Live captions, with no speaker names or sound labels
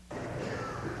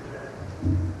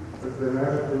been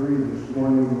asked to read this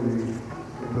morning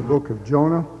the book of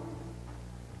Jonah.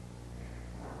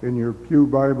 In your pew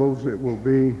Bibles, it will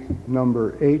be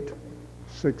number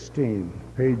 816,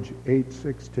 page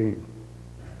 816.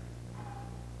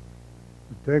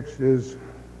 The text is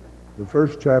the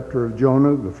first chapter of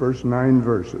Jonah, the first 9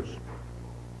 verses.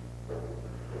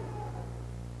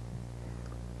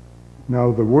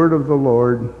 Now the word of the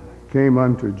Lord came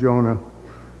unto Jonah,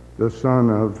 the son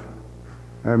of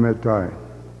Amittai,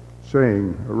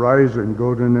 saying, Arise and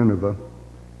go to Nineveh,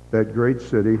 that great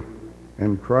city,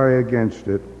 and cry against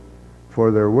it,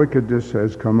 for their wickedness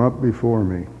has come up before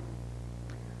me.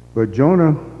 But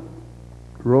Jonah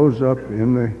rose up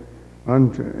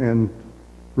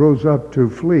to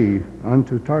flee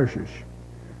unto Tarshish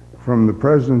from the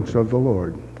presence of the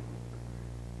Lord,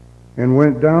 and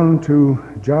went down to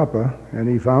Joppa, and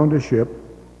he found a ship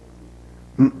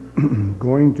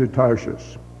going to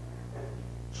Tarshish.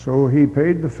 So he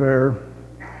paid the fare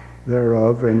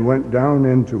thereof, and went down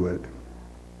into it,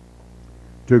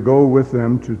 to go with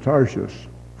them to Tarshish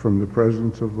from the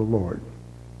presence of the Lord.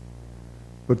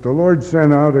 But the Lord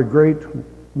sent out a great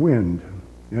wind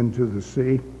into the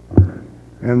sea,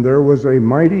 and there was a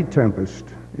mighty tempest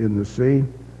in the sea,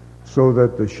 so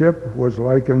that the ship was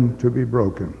likened to be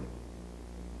broken.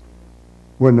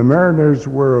 When the mariners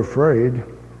were afraid,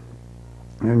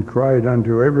 and cried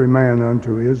unto every man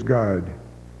unto his God,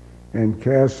 and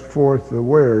cast forth the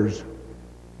wares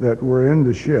that were in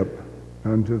the ship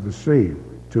unto the sea,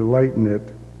 to lighten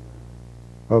it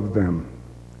of them.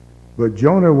 But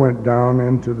Jonah went down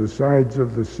into the sides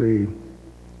of the sea,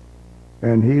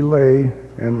 and he lay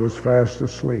and was fast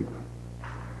asleep.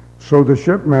 So the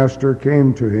shipmaster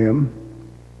came to him,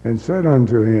 and said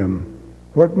unto him,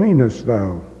 What meanest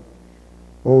thou?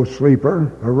 O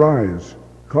sleeper, arise,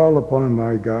 call upon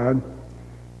thy God,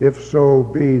 if so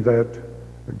be that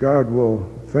God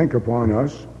will think upon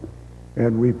us,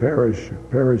 and we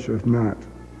perisheth not.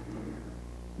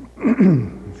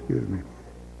 Excuse me.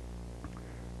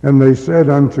 And they said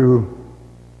unto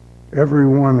every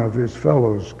one of his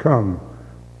fellows, Come,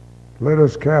 let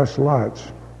us cast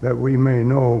lots, that we may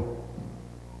know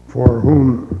for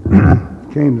whom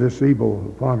came this evil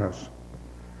upon us.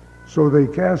 So they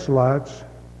cast lots,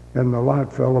 and the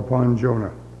lot fell upon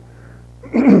Jonah.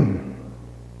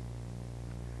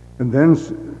 And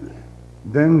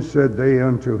then said they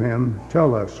unto him,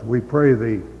 Tell us, we pray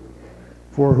thee,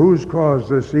 for whose cause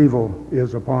this evil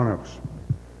is upon us?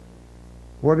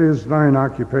 What is thine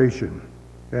occupation,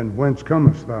 and whence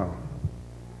comest thou?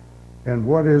 And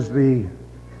what is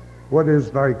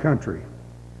thy country,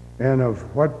 and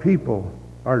of what people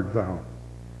art thou?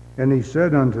 And he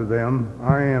said unto them,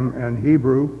 I am an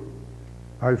Hebrew,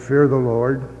 I fear the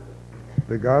Lord,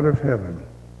 the God of heaven,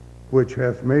 which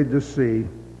hath made the sea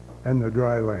and the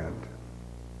dry land.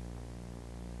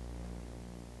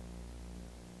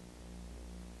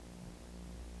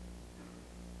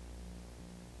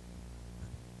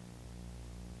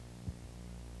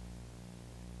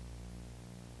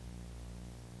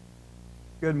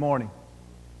 Good morning.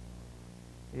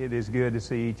 It is good to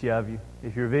see each of you.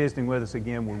 If you're visiting with us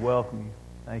again, we welcome you.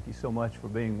 Thank you so much for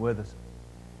being with us.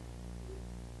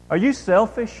 Are you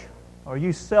selfish? Or are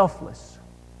you selfless?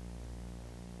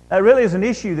 That really is an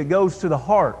issue that goes to the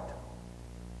heart.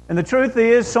 And the truth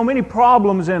is, so many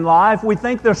problems in life, we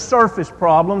think they're surface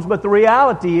problems, but the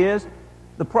reality is,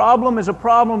 the problem is a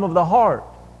problem of the heart.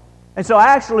 And so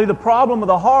actually, the problem of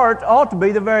the heart ought to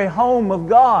be the very home of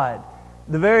God.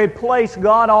 The very place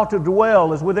God ought to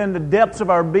dwell is within the depths of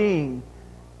our being,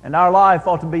 and our life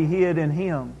ought to be hid in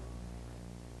Him.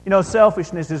 You know,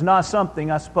 selfishness is not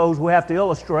something, I suppose, we have to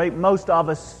illustrate. Most of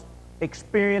us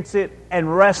experience it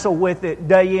and wrestle with it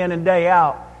day in and day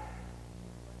out.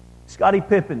 Scottie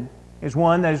Pippen is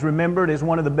one that is remembered as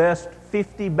one of the best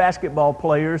 50 basketball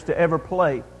players to ever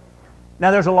play. Now,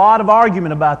 there's a lot of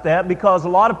argument about that because a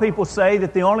lot of people say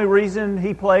that the only reason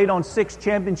he played on 6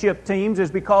 championship teams is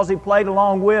because he played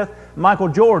along with Michael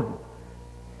Jordan.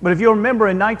 But if you'll remember,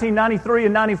 in 1993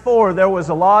 and 94, there was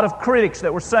a lot of critics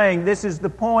that were saying this is the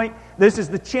point, this is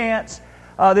the chance,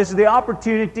 this is the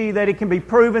opportunity that it can be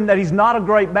proven that he's not a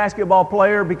great basketball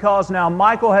player because now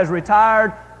Michael has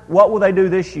retired. What will they do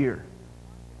this year?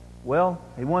 Well,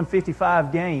 he won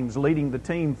 55 games leading the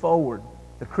team forward.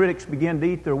 The critics began to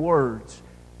eat their words.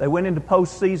 They went into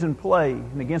postseason play,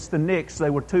 and against the Knicks, they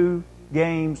were 2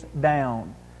 games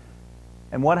down.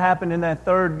 And what happened in that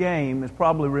third game is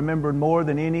probably remembered more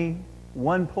than any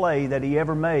one play that he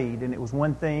ever made, and it was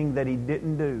one thing that he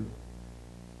didn't do.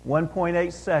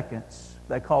 1.8 seconds,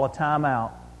 they call a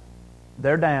timeout.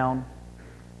 They're down.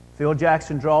 Phil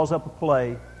Jackson draws up a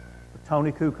play for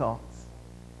Tony Kukoc.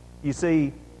 You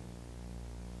see,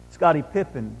 Scottie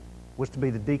Pippen was to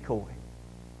be the decoy.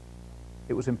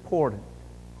 It was important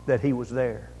that he was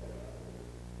there.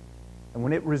 And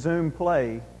when it resumed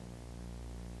play,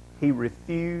 he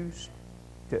refused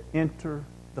to enter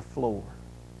the floor.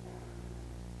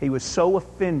 He was so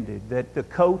offended that the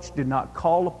coach did not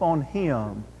call upon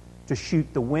him to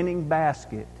shoot the winning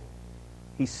basket.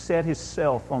 He set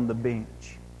himself on the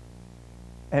bench.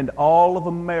 And all of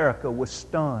America was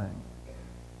stunned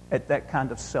at that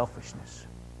kind of selfishness.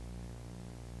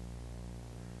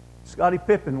 Scottie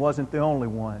Pippen wasn't the only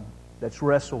one that's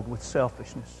wrestled with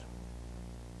selfishness.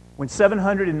 When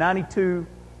 792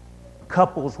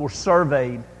 couples were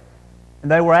surveyed and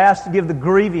they were asked to give the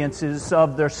grievances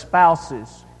of their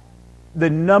spouses, the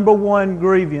number one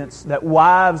grievance that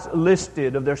wives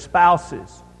listed of their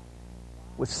spouses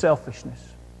was selfishness.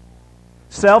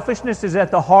 Selfishness is at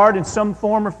the heart in some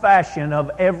form or fashion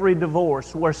of every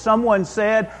divorce, where someone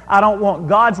said, I don't want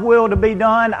God's will to be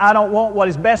done. I don't want what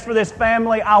is best for this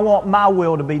family. I want my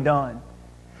will to be done.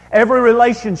 Every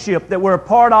relationship that we're a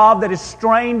part of that is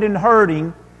strained and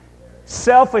hurting,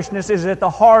 selfishness is at the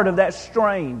heart of that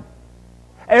strain.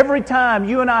 Every time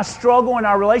you and I struggle in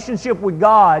our relationship with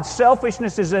God,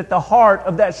 selfishness is at the heart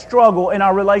of that struggle in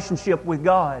our relationship with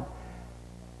God.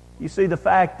 You see, the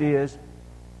fact is,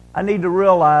 I need to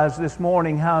realize this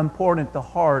morning how important the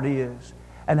heart is,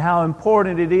 and how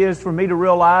important it is for me to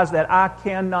realize that I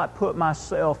cannot put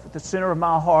myself at the center of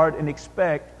my heart and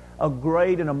expect a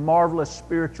great and a marvelous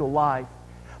spiritual life.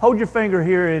 Hold your finger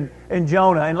here in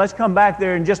Jonah, and let's come back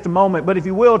there in just a moment. But if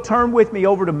you will, turn with me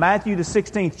over to Matthew, the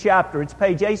 16th chapter. It's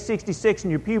page 866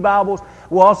 in your pew Bibles.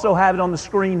 We'll also have it on the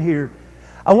screen here.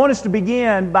 I want us to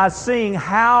begin by seeing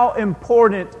how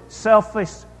important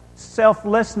selflessness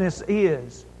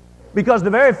is. Because the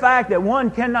very fact that one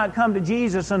cannot come to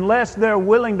Jesus unless they're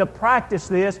willing to practice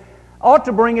this ought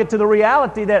to bring it to the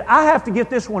reality that I have to get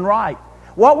this one right.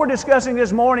 What we're discussing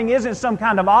this morning isn't some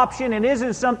kind of option. It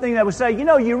isn't something that we say,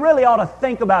 you really ought to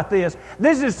think about this.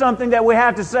 This is something that we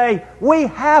have to say, we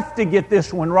have to get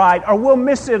this one right or we'll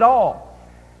miss it all.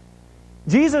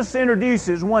 Jesus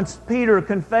introduces, once Peter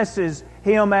confesses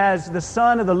Him as the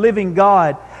Son of the living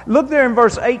God. Look there in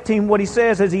verse 18 what he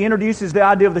says as he introduces the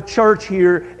idea of the church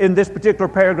here in this particular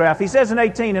paragraph. He says in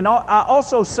 18, and I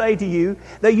also say to you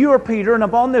that you are Peter, and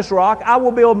upon this rock I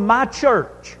will build my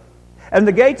church, and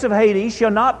the gates of Hades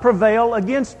shall not prevail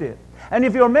against it. And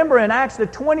if you remember in Acts the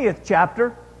 20th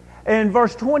chapter, in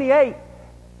verse 28,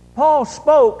 Paul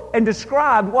spoke and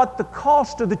described what the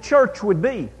cost of the church would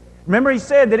be. Remember, he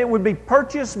said that it would be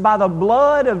purchased by the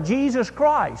blood of Jesus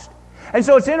Christ. And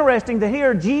so it's interesting to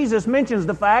hear Jesus mentions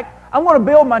the fact, I want to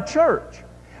build my church.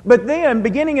 But then,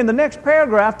 beginning in the next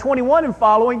paragraph, 21 and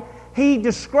following, he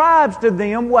describes to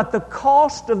them what the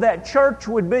cost of that church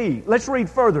would be. Let's read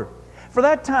further. From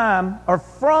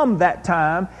that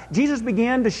time, Jesus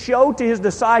began to show to His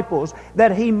disciples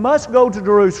that He must go to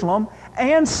Jerusalem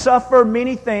and suffer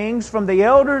many things from the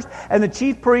elders and the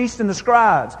chief priests and the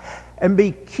scribes, and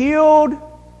be killed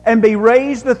and be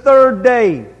raised the third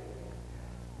day.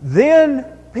 Then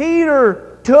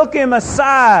Peter took Him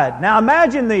aside. Now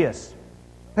imagine this.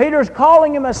 Peter's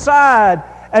calling Him aside,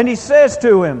 and he says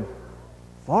to Him,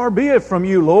 Far be it from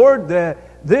you, Lord, that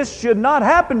this should not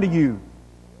happen to you.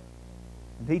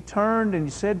 And He turned and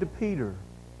He said to Peter,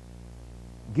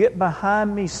 Get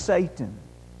behind me, Satan.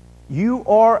 You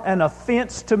are an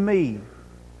offense to me,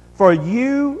 for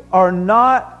you are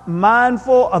not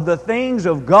mindful of the things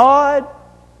of God,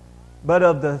 but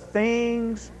of the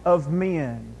things of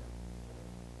men.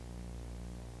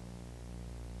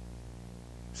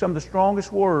 Some of the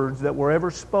strongest words that were ever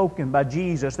spoken by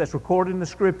Jesus that's recorded in the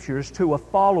Scriptures to a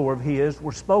follower of His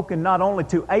were spoken not only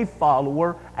to a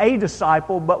follower, a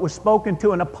disciple, but was spoken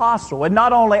to an apostle. And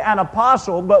not only an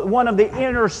apostle, but one of the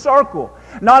inner circle.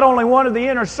 Not only one of the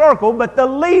inner circle, but the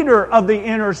leader of the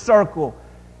inner circle.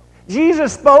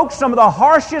 Jesus spoke some of the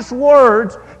harshest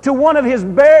words to one of His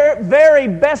very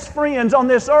best friends on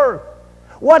this earth.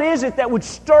 What is it that would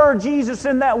stir Jesus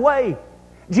in that way?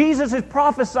 Jesus is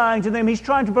prophesying to them. He's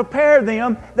trying to prepare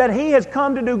them that He has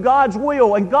come to do God's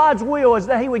will. And God's will is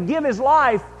that He would give His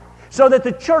life so that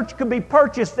the church could be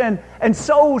purchased and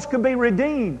souls could be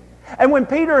redeemed. And when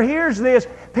Peter hears this,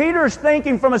 Peter's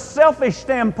thinking from a selfish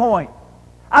standpoint.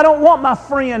 I don't want my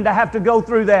friend to have to go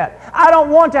through that. I don't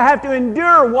want to have to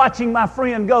endure watching my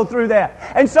friend go through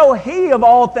that. And so he, of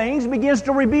all things, begins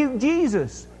to rebuke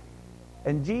Jesus.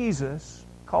 And Jesus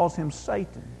calls him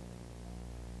Satan.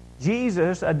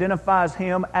 Jesus identifies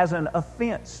him as an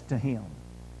offense to him.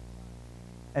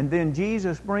 And then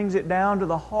Jesus brings it down to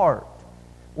the heart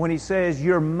when He says,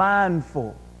 you're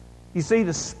mindful. You see,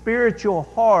 the spiritual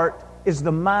heart is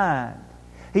the mind.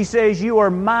 He says you are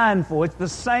mindful. It's the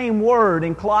same word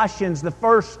in Colossians, the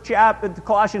third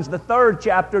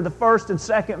chapter, the first and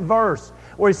second verse,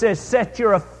 where he says, set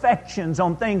your affections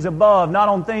on things above, not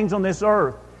on things on this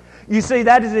earth. You see,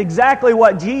 that is exactly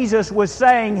what Jesus was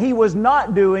saying He was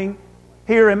not doing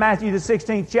here in Matthew the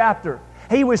 16th chapter.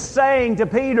 He was saying to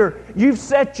Peter, you've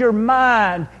set your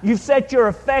mind, you've set your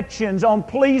affections on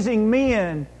pleasing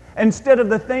men instead of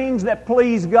the things that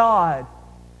please God.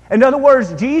 In other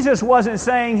words, Jesus wasn't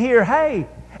saying here, hey,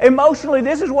 emotionally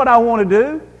this is what I want to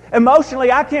do.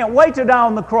 Emotionally I can't wait to die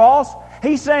on the cross.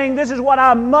 He's saying this is what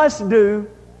I must do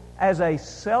as a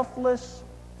selfless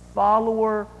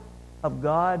follower of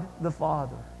God the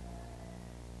Father.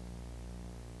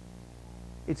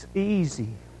 It's easy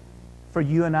for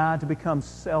you and I to become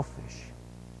selfish.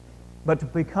 But to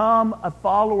become a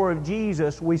follower of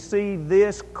Jesus, we see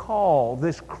this call,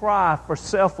 this cry for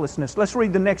selflessness. Let's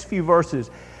read the next few verses.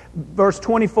 Verse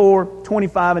 24,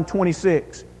 25, and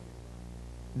 26.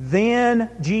 Then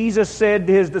Jesus said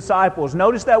to His disciples,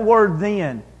 notice that word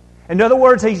then. In other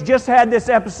words, He's just had this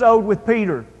episode with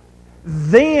Peter.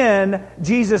 Then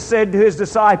Jesus said to His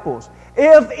disciples,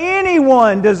 if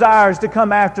anyone desires to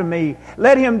come after me,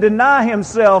 let him deny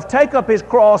himself, take up his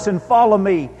cross, and follow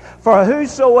me. For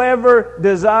whosoever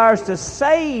desires to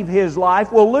save his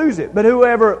life will lose it, but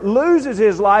whoever loses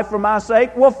his life for my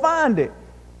sake will find it.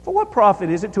 For what profit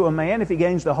is it to a man if he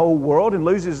gains the whole world and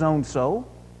loses his own soul?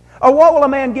 Or what will a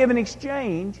man give in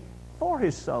exchange for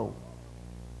his soul?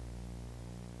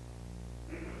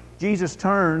 Jesus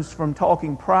turns from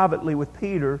talking privately with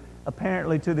Peter,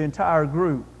 apparently to the entire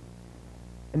group.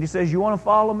 And He says, you want to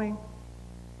follow me?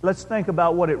 Let's think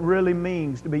about what it really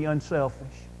means to be unselfish.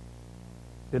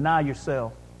 Deny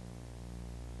yourself.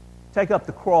 Take up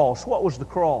the cross. What was the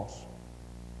cross?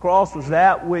 The cross was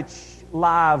that which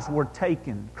lives were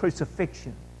taken,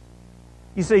 crucifixion.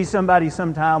 You see somebody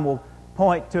sometime will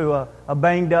point to a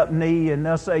banged up knee and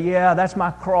they'll say, yeah, that's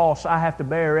my cross I have to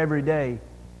bear every day.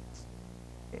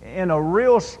 In a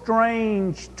real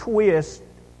strange twist,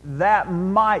 that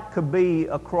could be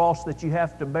a cross that you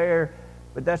have to bear,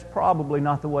 but that's probably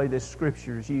not the way this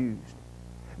Scripture is used.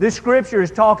 This Scripture is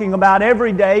talking about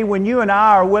every day when you and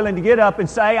I are willing to get up and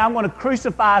say, I'm going to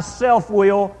crucify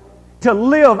self-will to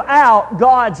live out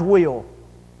God's will.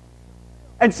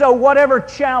 And so whatever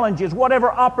challenges,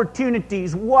 whatever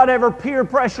opportunities, whatever peer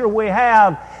pressure we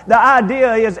have, the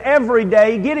idea is every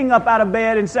day getting up out of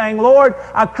bed and saying, Lord,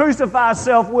 I crucify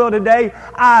self-will today.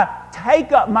 I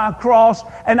take up my cross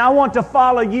and I want to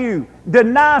follow you.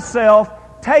 Deny self,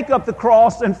 take up the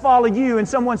cross and follow you. And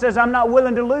someone says, I'm not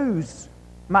willing to lose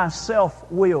my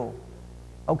self-will.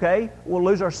 Okay, we'll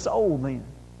lose our soul then.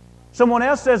 Someone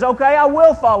else says, okay, I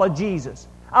will follow Jesus.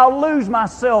 I'll lose my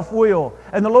self-will.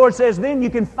 And the Lord says, then you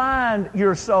can find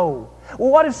your soul.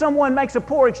 Well, what if someone makes a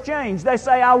poor exchange? They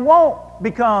say, I won't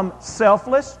become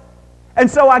selfless, and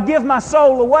so I give my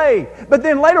soul away. But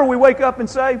then later we wake up and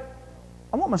say,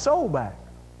 I want my soul back.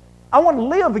 I want to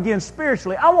live again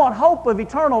spiritually. I want hope of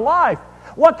eternal life.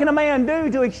 What can a man do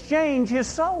to exchange his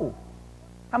soul?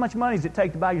 How much money does it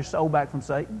take to buy your soul back from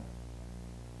Satan?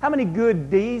 How many good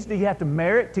deeds do you have to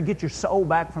merit to get your soul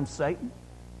back from Satan?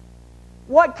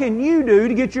 What can you do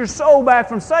to get your soul back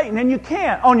from Satan? And you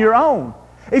can't on your own.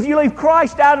 If you leave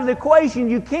Christ out of the equation,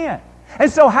 you can't. And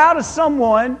so how does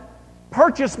someone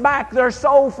purchase back their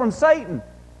soul from Satan?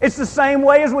 It's the same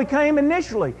way as we came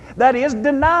initially. That is,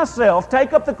 deny self,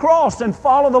 take up the cross, and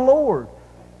follow the Lord.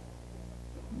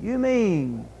 You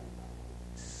mean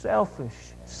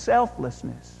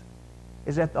selflessness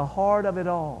is at the heart of it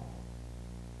all.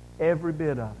 Every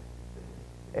bit of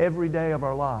it. Every day of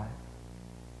our life.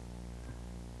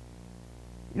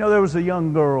 You know, there was a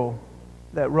young girl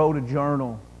that wrote a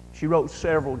journal. She wrote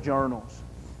several journals.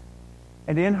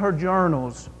 And in her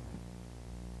journals,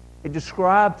 it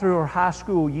described through her high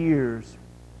school years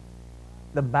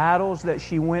the battles that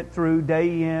she went through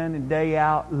day in and day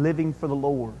out living for the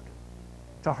Lord.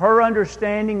 To her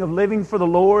understanding of living for the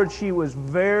Lord, she was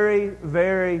very,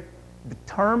 very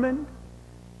determined,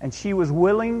 and she was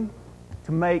willing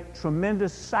to make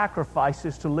tremendous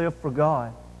sacrifices to live for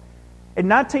God. In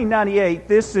 1998,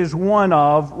 this is one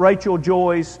of Rachel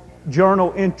Joy's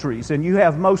journal entries, and you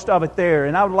have most of it there.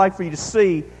 And I would like for you to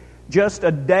see just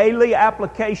a daily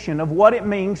application of what it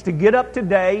means to get up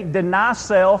today, deny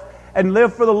self, and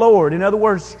live for the Lord. In other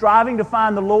words, striving to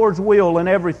find the Lord's will in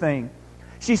everything.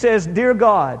 She says, Dear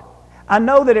God, I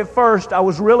know that at first I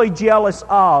was really jealous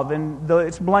of, and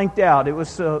it's blanked out. It was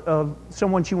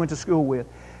someone she went to school with.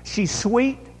 She's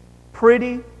sweet,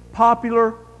 pretty,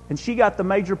 popular, and she got the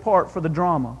major part for the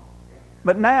drama.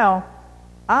 But now,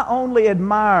 I only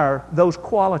admire those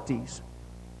qualities.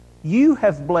 You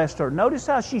have blessed her. Notice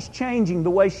how she's changing the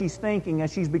way she's thinking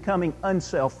as she's becoming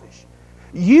unselfish.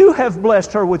 You have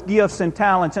blessed her with gifts and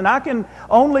talents, and I can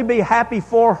only be happy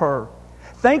for her.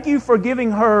 Thank you for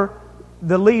giving her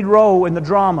the lead role in the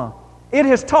drama. It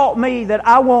has taught me that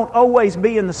I won't always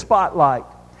be in the spotlight.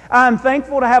 I am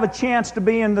thankful to have a chance to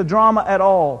be in the drama at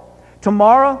all.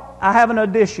 Tomorrow, I have an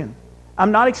audition.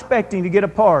 I'm not expecting to get a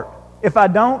part. If I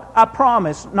don't, I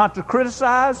promise not to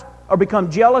criticize or become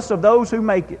jealous of those who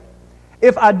make it.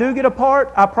 If I do get a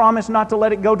part, I promise not to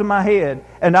let it go to my head,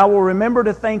 and I will remember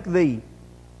to thank Thee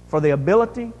for the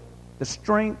ability, the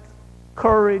strength,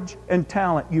 courage, and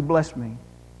talent You bless me.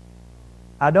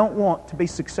 I don't want to be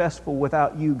successful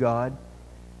without You, God.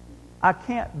 I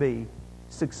can't be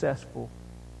successful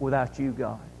without You,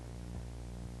 God.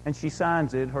 And she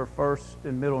signs it, her first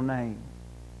and middle name,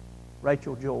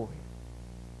 Rachel Joy.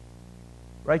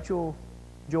 Rachel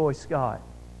Joy Scott,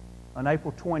 on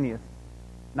April 20th,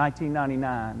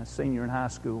 1999, a senior in high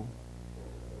school,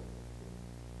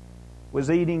 was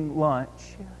eating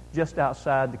lunch just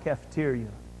outside the cafeteria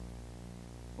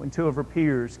when two of her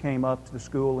peers came up to the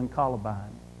school in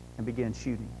Columbine and began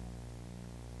shooting.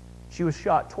 She was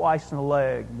shot twice in the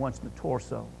leg and once in the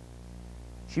torso.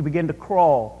 She began to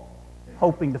crawl,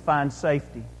 hoping to find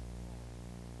safety.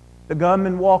 The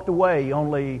gunman walked away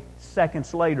only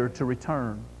seconds later to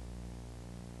return.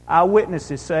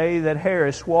 Eyewitnesses say that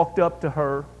Harris walked up to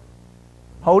her,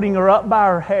 holding her up by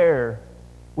her hair,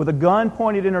 with a gun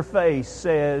pointed in her face,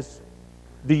 says,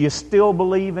 "Do you still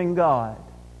believe in God?"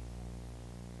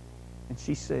 And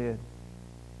she said,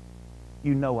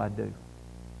 "You know I do."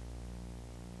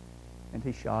 And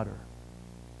he shot her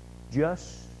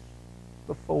just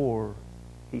before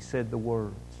he said the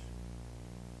words,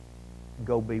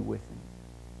 "Go be with Him."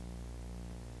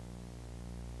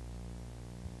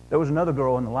 There was another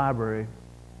girl in the library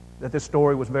that this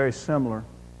story was very similar.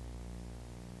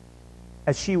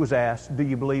 As she was asked, "Do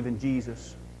you believe in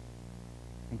Jesus?"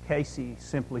 And Casey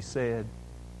simply said,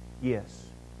 "Yes."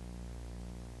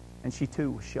 And she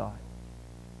too was shot.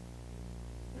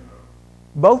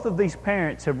 Both of these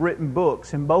parents have written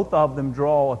books, and both of them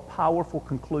draw a powerful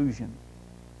conclusion.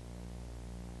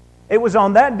 It was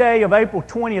on that day of April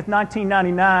 20th,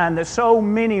 1999, that so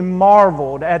many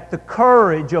marveled at the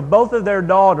courage of both of their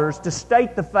daughters to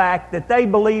state the fact that they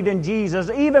believed in Jesus,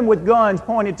 even with guns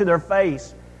pointed to their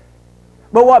face.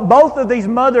 But what both of these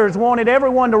mothers wanted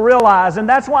everyone to realize, and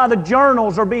that's why the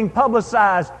journals are being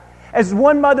publicized, as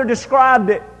one mother described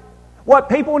it, what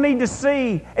people need to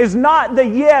see is not the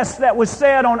yes that was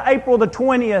said on April the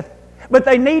 20th, but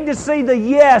they need to see the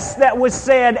yes that was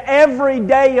said every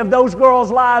day of those girls'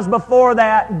 lives before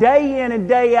that, day in and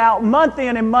day out, month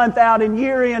in and month out, and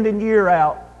year in and year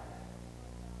out.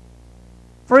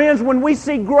 Friends, when we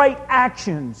see great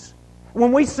actions,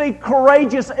 when we see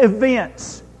courageous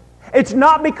events, it's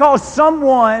not because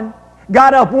someone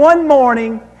got up one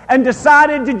morning and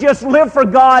decided to just live for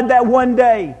God that one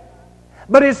day.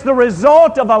 But it's the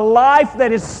result of a life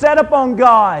that is set upon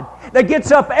God, that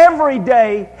gets up every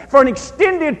day for an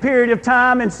extended period of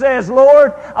time and says,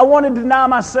 "Lord, I want to deny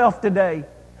myself today.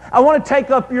 I want to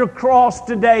take up Your cross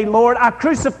today, Lord. I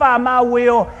crucify my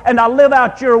will and I live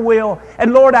out Your will.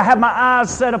 And Lord, I have my eyes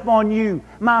set upon You.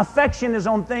 My affection is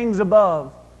on things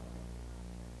above."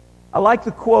 I like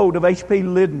the quote of H.P.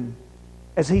 Liddon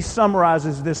as he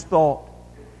summarizes this thought.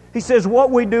 He says,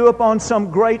 "What we do upon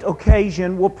some great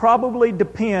occasion will probably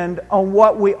depend on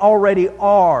what we already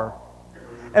are.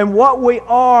 And what we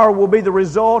are will be the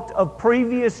result of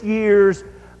previous years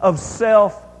of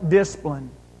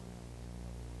self-discipline."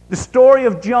 The story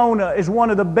of Jonah is one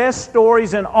of the best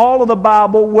stories in all of the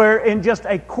Bible, where in just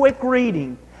a quick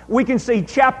reading we can see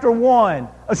chapter 1,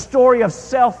 a story of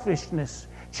selfishness.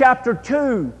 Chapter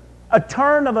 2, a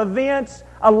turn of events,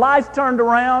 a life turned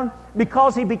around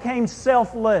because he became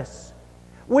selfless.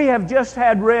 We have just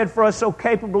had read for us so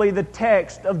capably the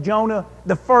text of Jonah,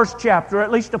 the first chapter, at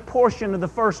least a portion of the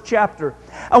first chapter.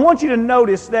 I want you to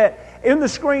notice that in the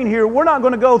screen here, we're not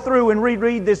going to go through and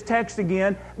reread this text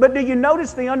again, but do you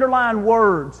notice the underlined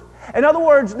words? In other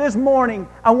words, this morning,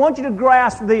 I want you to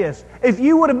grasp this. If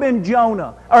you would have been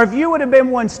Jonah, or if you would have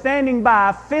been one standing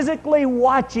by, physically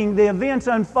watching the events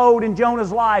unfold in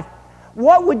Jonah's life,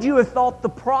 what would you have thought the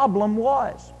problem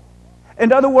was?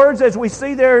 In other words, as we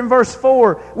see there in verse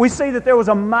 4, we see that there was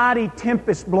a mighty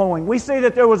tempest blowing. We see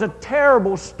that there was a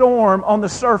terrible storm on the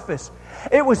surface.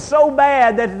 It was so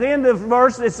bad that at the end of the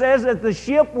verse it says that the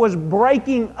ship was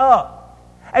breaking up.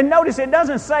 And notice it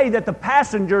doesn't say that the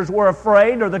passengers were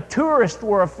afraid or the tourists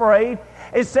were afraid.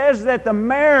 It says that the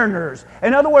mariners,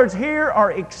 in other words, here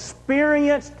are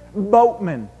experienced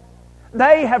boatmen.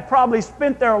 They have probably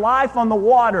spent their life on the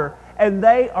water, and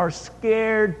they are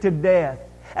scared to death.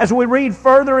 As we read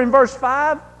further in verse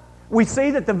 5, we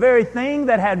see that the very thing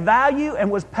that had value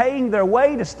and was paying their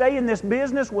way to stay in this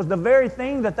business was the very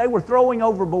thing that they were throwing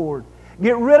overboard.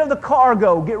 Get rid of the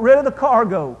cargo. Get rid of the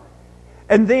cargo.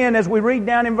 And then as we read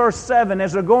down in verse 7,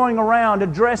 as they're going around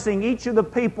addressing each of the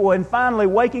people and finally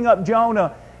waking up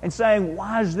Jonah and saying,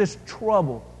 why is this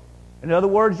trouble? In other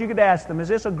words, you could ask them, is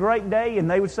this a great day? And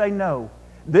they would say no.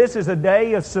 This is a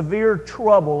day of severe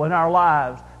trouble in our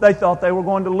lives. They thought they were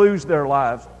going to lose their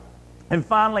lives. And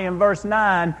finally in verse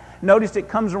 9, notice it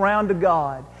comes around to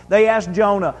God. They ask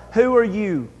Jonah, who are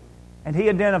you? And he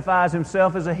identifies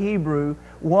himself as a Hebrew,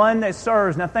 one that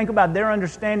serves. Now think about their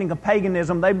understanding of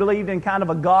paganism. They believed in kind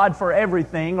of a God for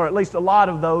everything, or at least a lot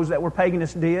of those that were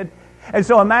paganists did. And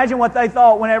so imagine what they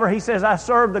thought whenever he says, I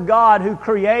serve the God who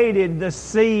created the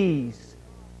seas.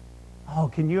 Oh,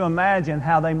 can you imagine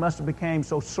how they must have become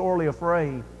so sorely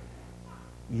afraid?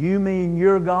 You mean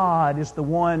your God is the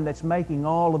one that's making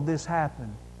all of this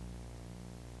happen?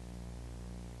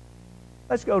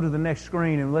 Let's go to the next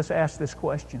screen and let's ask this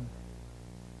question.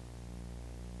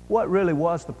 What really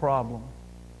was the problem?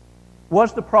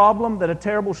 Was the problem that a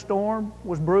terrible storm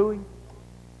was brewing?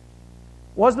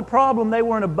 Was the problem they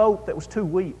were in a boat that was too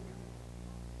weak?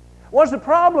 Was the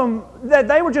problem that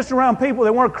they were just around people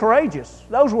that weren't courageous?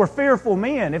 Those were fearful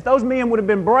men. If those men would have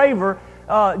been braver,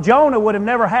 Jonah would have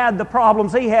never had the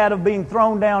problems he had of being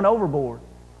thrown down overboard.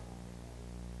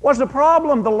 Was the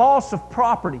problem the loss of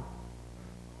property?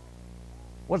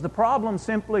 Was the problem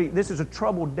simply, this is a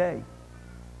troubled day?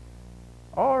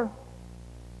 Or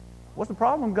was the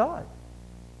problem God?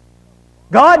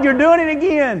 God, you're doing it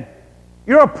again.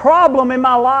 You're a problem in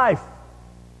my life.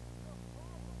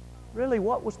 Really,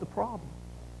 what was the problem?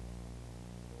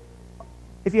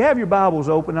 If you have your Bibles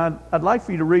open, I'd like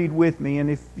for you to read with me. And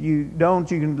if you don't,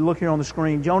 you can look here on the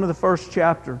screen. Jonah, the first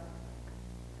chapter.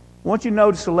 I want you to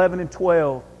notice 11 and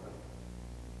 12.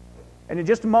 And in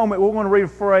just a moment, we're going to read a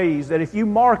phrase that if you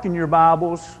mark in your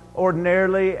Bibles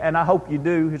ordinarily, and I hope you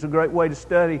do, it's a great way to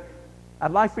study,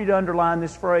 I'd like for you to underline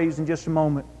this phrase in just a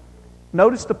moment.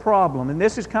 Notice the problem. And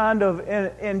this is kind of,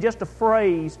 in just a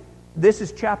phrase, this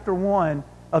is chapter 1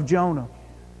 of Jonah.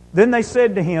 Then they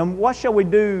said to him, what shall we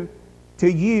do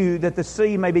to you that the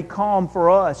sea may be calm for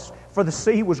us? For the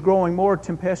sea was growing more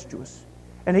tempestuous.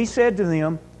 And he said to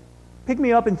them, pick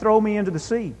me up and throw me into the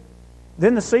sea.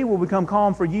 Then the sea will become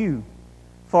calm for you.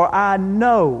 For I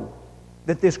know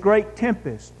that this great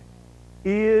tempest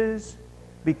is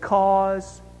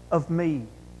because of me.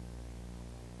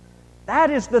 That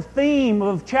is the theme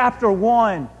of chapter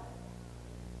 1.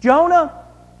 Jonah,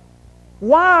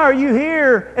 why are you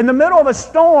here in the middle of a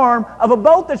storm, of a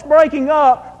boat that's breaking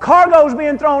up, cargo's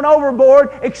being thrown overboard,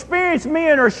 experienced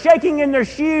men are shaking in their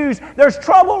shoes, there's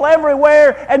trouble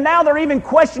everywhere, and now they're even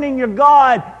questioning your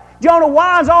God. Jonah,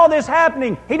 why is all this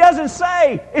happening? He doesn't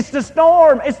say. It's the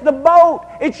storm. It's the boat.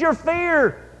 It's your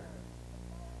fear.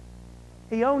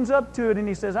 He owns up to it and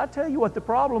he says, I tell you what the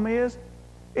problem is.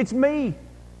 It's me.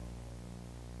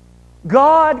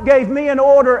 God gave me an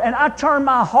order and I turned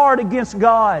my heart against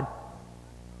God.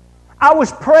 I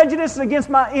was prejudiced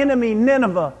against my enemy,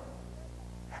 Nineveh.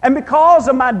 And because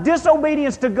of my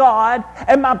disobedience to God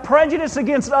and my prejudice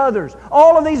against others,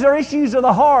 all of these are issues of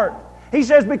the heart. He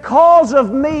says, because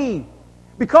of me,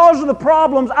 because of the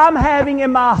problems I'm having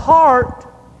in my heart,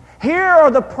 here are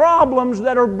the problems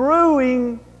that are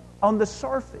brewing on the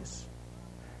surface.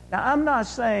 Now, I'm not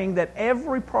saying that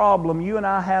every problem you and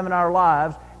I have in our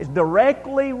lives is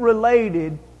directly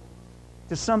related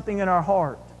to something in our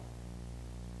heart.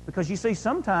 Because you see,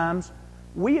 sometimes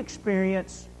we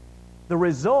experience the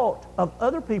result of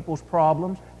other people's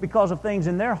problems because of things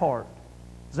in their heart.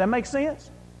 Does that make sense?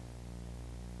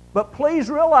 But please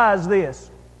realize this.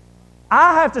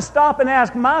 I have to stop and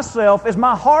ask myself, is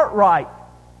my heart right?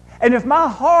 And if my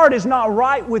heart is not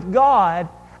right with God,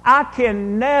 I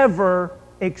can never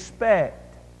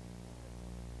expect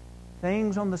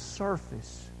things on the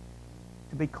surface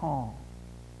to be calm.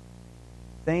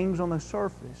 Things on the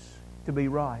surface to be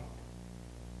right.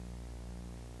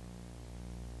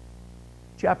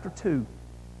 Chapter 2.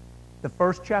 The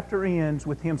first chapter ends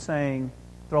with him saying,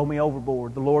 throw me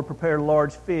overboard. The Lord prepared a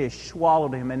large fish,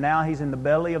 swallowed him, and now he's in the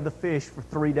belly of the fish for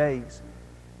 3 days.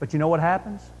 But you know what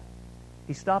happens?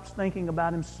 He stops thinking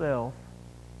about himself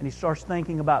and he starts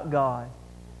thinking about God.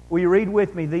 Will you read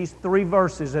with me these 3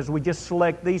 verses as we just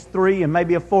select these 3 and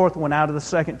maybe a 4th one out of the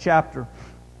 2nd chapter?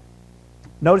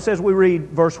 Notice as we read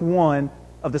verse 1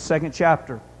 of the 2nd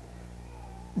chapter.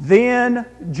 Then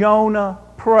Jonah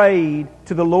prayed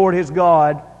to the Lord his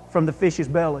God from the fish's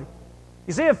belly.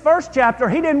 You see, at first chapter,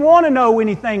 he didn't want to know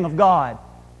anything of God.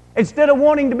 Instead of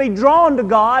wanting to be drawn to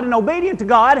God and obedient to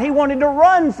God, he wanted to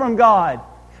run from God.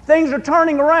 Things are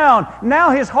turning around.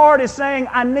 Now his heart is saying,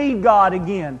 I need God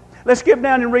again. Let's skip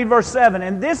down and read verse 7.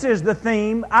 And this is the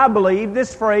theme, I believe,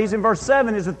 this phrase in verse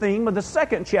 7 is the theme of the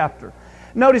second chapter.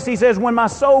 Notice he says, when my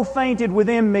soul fainted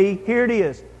within me, here it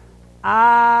is,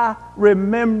 I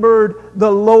remembered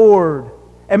the Lord,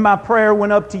 and my prayer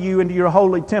went up to you into your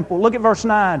holy temple. Look at verse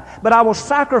 9. But I will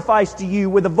sacrifice to you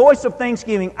with a voice of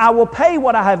thanksgiving. I will pay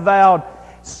what I have vowed.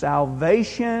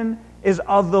 Salvation is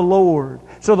of the Lord.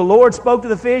 So the Lord spoke to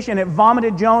the fish, and it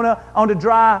vomited Jonah onto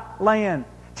dry land.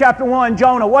 Chapter 1,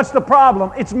 Jonah, what's the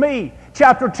problem? It's me.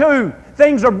 Chapter 2,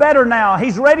 things are better now.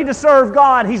 He's ready to serve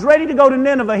God. He's ready to go to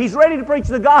Nineveh. He's ready to preach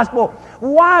the gospel.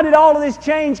 Why did all of this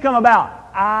change come about?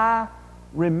 I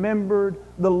remembered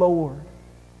the Lord.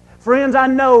 Friends, I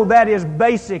know that is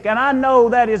basic, and I know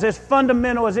that is as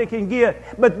fundamental as it can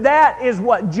get, but that is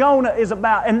what Jonah is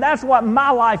about, and that's what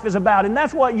my life is about, and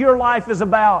that's what your life is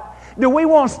about. Do we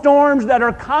want storms that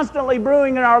are constantly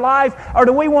brewing in our life, or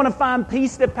do we want to find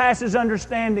peace that passes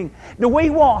understanding? Do we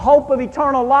want hope of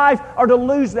eternal life, or to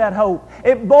lose that hope?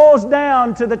 It boils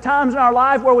down to the times in our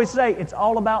life where we say, it's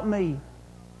all about me,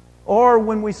 or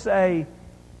when we say,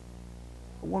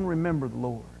 I want to remember the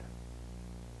Lord.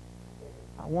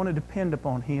 I want to depend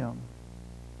upon Him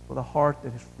with a heart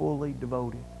that is fully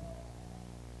devoted.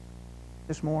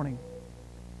 This morning,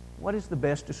 what is the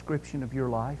best description of your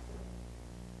life?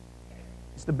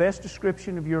 Is the best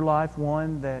description of your life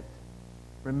one that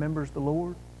remembers the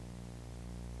Lord?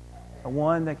 Or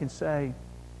one that can say,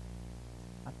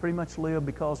 I pretty much live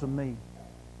because of me?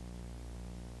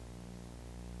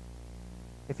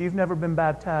 If you've never been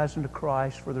baptized into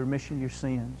Christ for the remission of your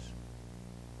sins,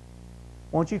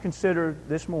 won't you consider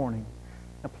this morning?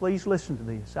 Now please listen to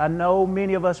this. I know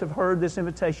many of us have heard this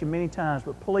invitation many times,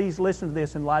 but please listen to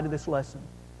this in light of this lesson.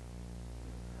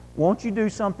 Won't you do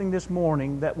something this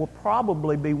morning that will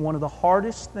probably be one of the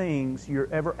hardest things you're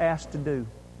ever asked to do?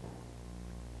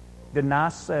 Deny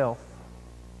self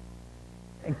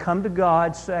and come to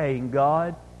God saying,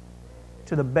 God,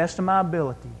 to the best of my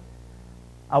ability,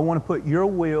 I want to put your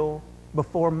will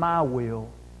before my will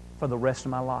for the rest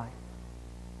of my life.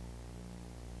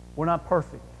 We're not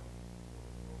perfect,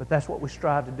 but that's what we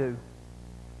strive to do.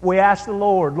 We ask the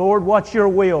Lord, Lord, what's your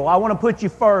will? I want to put you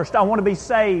first. I want to be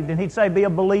saved. And He'd say, be a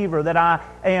believer that I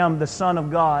am the Son of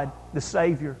God, the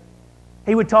Savior.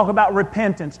 He would talk about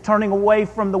repentance, turning away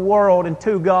from the world and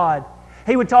to God.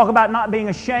 He would talk about not being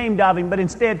ashamed of Him, but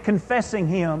instead confessing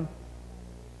Him.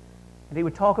 And He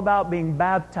would talk about being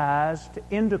baptized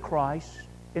into Christ,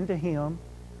 into Him,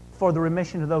 for the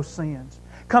remission of those sins.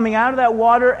 Coming out of that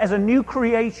water as a new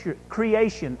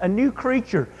creation, a new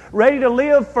creature, ready to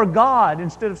live for God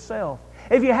instead of self.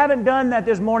 If you haven't done that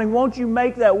this morning, won't you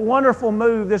make that wonderful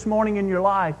move this morning in your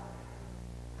life?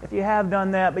 If you have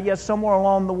done that, but yet somewhere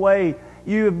along the way,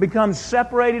 you have become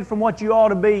separated from what you ought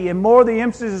to be, and more of the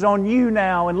emphasis is on you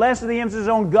now, and less of the emphasis is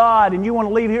on God, and you want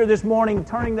to leave here this morning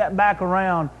turning that back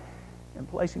around and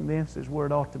placing the emphasis where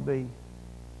it ought to be.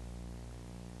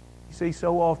 You see,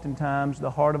 so oftentimes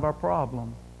the heart of our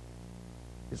problem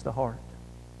is the heart.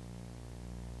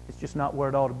 It's just not where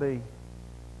it ought to be.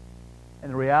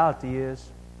 And the reality is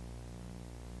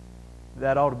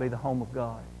that ought to be the home of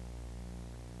God.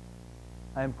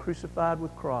 I am crucified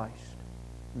with Christ.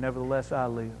 Nevertheless I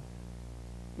live.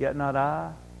 Yet not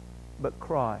I, but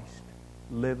Christ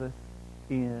liveth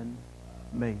in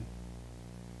me.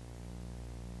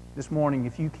 This morning,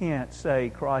 if you can't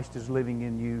say Christ is living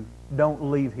in you,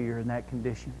 don't leave here in that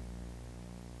condition.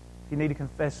 If you need to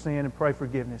confess sin and pray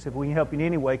forgiveness, if we can help you in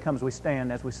any way, come as we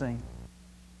stand as we sing.